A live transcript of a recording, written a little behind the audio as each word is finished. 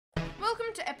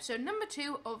welcome to episode number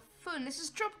 2 of Fun. This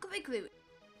is Tropical Igloo.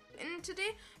 And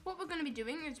today, what we're going to be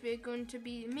doing is we're going to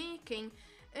be making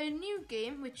a new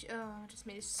game, which, I just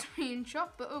made a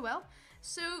screenshot, but oh well.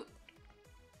 So,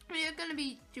 we are going to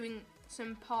be doing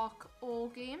some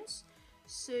parkour games.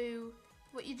 So,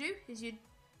 what you do is you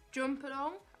jump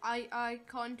along. I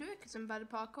can't do it because I'm bad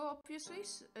at parkour, obviously,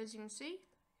 so, as you can see.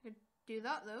 I could do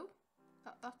that though.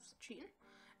 That's cheating.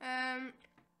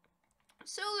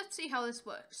 So let's see how this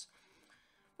works.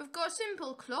 We've got a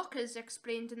simple clock as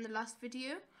explained in the last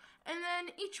video, and then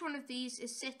each one of these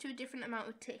is set to a different amount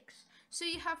of ticks. So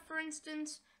you have, for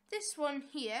instance, this one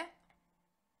here,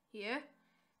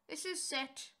 this is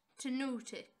set to no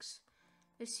ticks.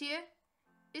 This here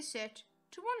is set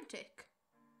to 1 tick.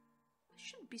 It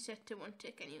should be set to 1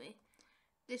 tick anyway.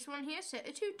 This one here set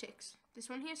to 2 ticks. This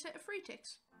one here set to 3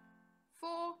 ticks.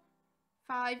 4,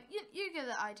 5, you get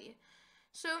the idea.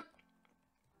 So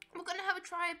we're going to have a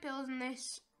try at building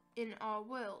this in our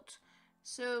world.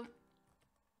 So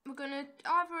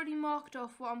I've already marked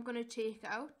off what I'm going to take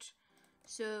out.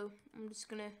 So I'm just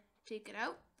going to take it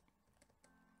out.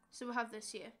 So we'll have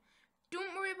this here.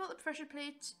 Don't worry about the pressure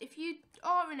plates. If you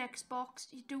are in Xbox,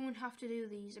 you don't have to do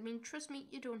these. I mean, trust me,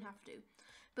 you don't have to.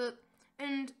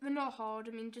 And they're not hard.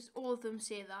 I mean, just all of them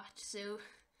say that. So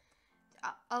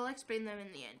I'll explain them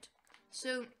in the end.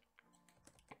 So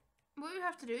what you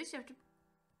have to do is you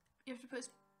have to put a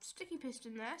sticky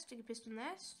piston there, Right,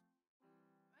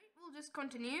 we'll just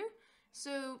continue.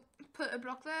 So put a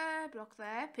block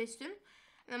there, piston,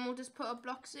 and then we'll just put our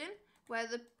blocks in where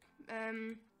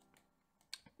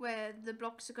the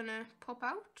blocks are gonna pop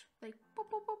out, like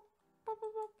pop, pop, pop, pop,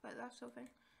 pop, pop, like that sort of thing.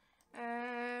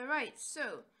 Right,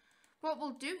 so what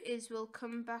we'll do is we'll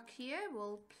come back here,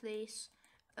 we'll place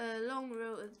a long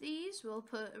row of these, we'll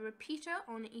put a repeater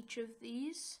on each of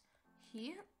these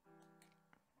here.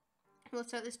 We'll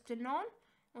set this to none,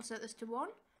 we'll set this to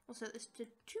 1, we'll set this to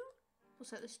 2, we'll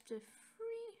set this to 3,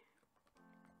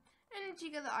 and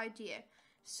you get the idea.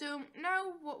 So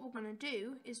now what we're going to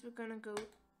do is we're going to go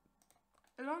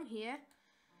along here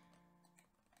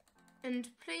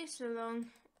and place along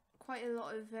quite a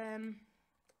lot of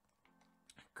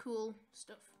cool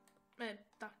stuff. That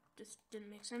just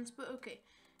didn't make sense, but okay.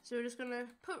 So we're just going to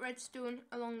put redstone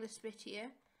along this bit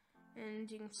here,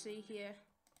 and you can see here,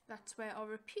 that's where our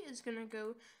repeater is going to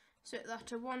go. Set that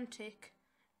to 1 tick,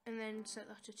 and then set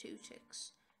that to 2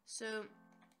 ticks. So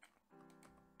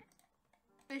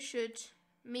this should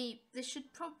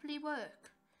probably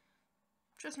work.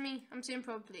 Trust me, I'm saying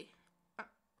probably.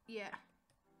 Yeah.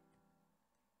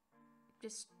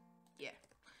 Yeah.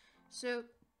 So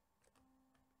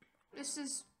this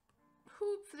is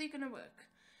hopefully going to work.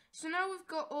 So now we've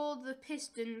got all the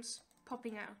pistons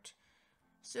popping out.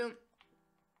 So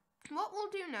what we'll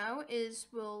do now is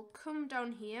we'll come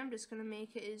down here. I'm just going to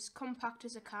make it as compact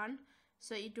as I can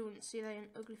so you don't see that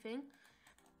ugly thing.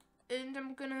 And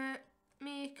I'm going to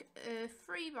make a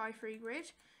 3x3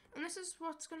 grid. And this is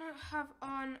what's going to have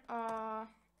on our...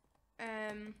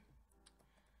 I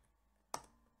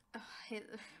hate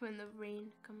when the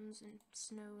rain comes and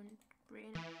snow and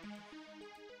rain.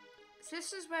 So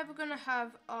this is where we're going to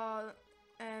have our...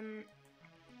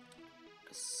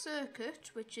 circuit,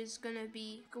 which is going to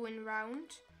be going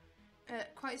round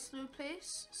at quite a slow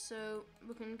pace, so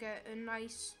we can get a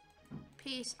nice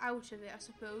pace out of it, I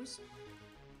suppose.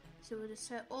 So we'll just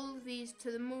set all of these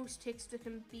to the most ticks that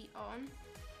can be on.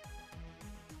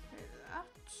 Like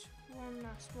that. One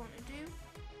last one to do.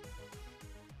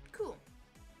 Cool.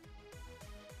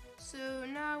 So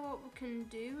now what we can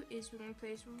do is we can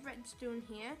place redstone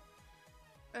here,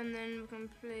 and then we can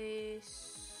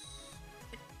place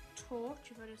torch,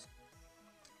 if I just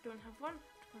don't have one,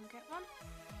 go and get one.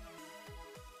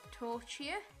 Torch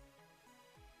here.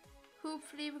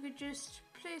 Hopefully we could just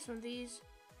place one of these.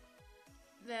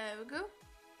 There we go.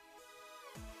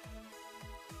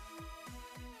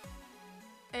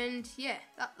 And yeah,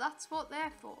 that's what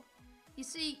they're for. You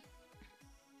see,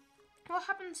 what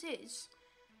happens is,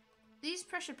 these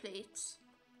pressure plates,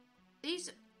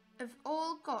 these have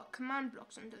all got command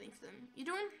blocks underneath them. You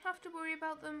don't have to worry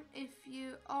about them if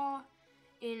you are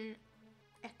in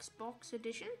Xbox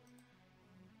edition,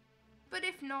 but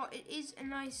if not, it is a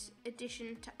nice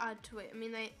addition to add to it. I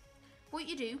mean, what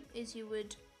you do is you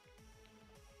would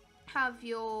have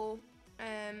your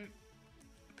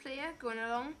player going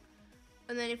along,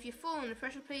 and then if you fall on the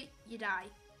pressure plate, you die.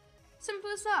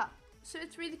 Simple as that. So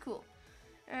it's really cool.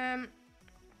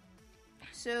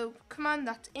 So command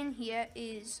that's in here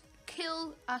is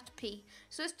kill at P.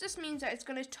 So this just means that it's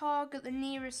going to target the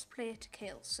nearest player to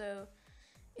kill. So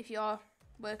if you are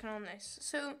working on this.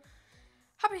 So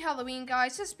happy Halloween,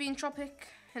 guys. This has been Tropic.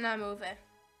 and I'm over.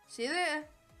 See you later.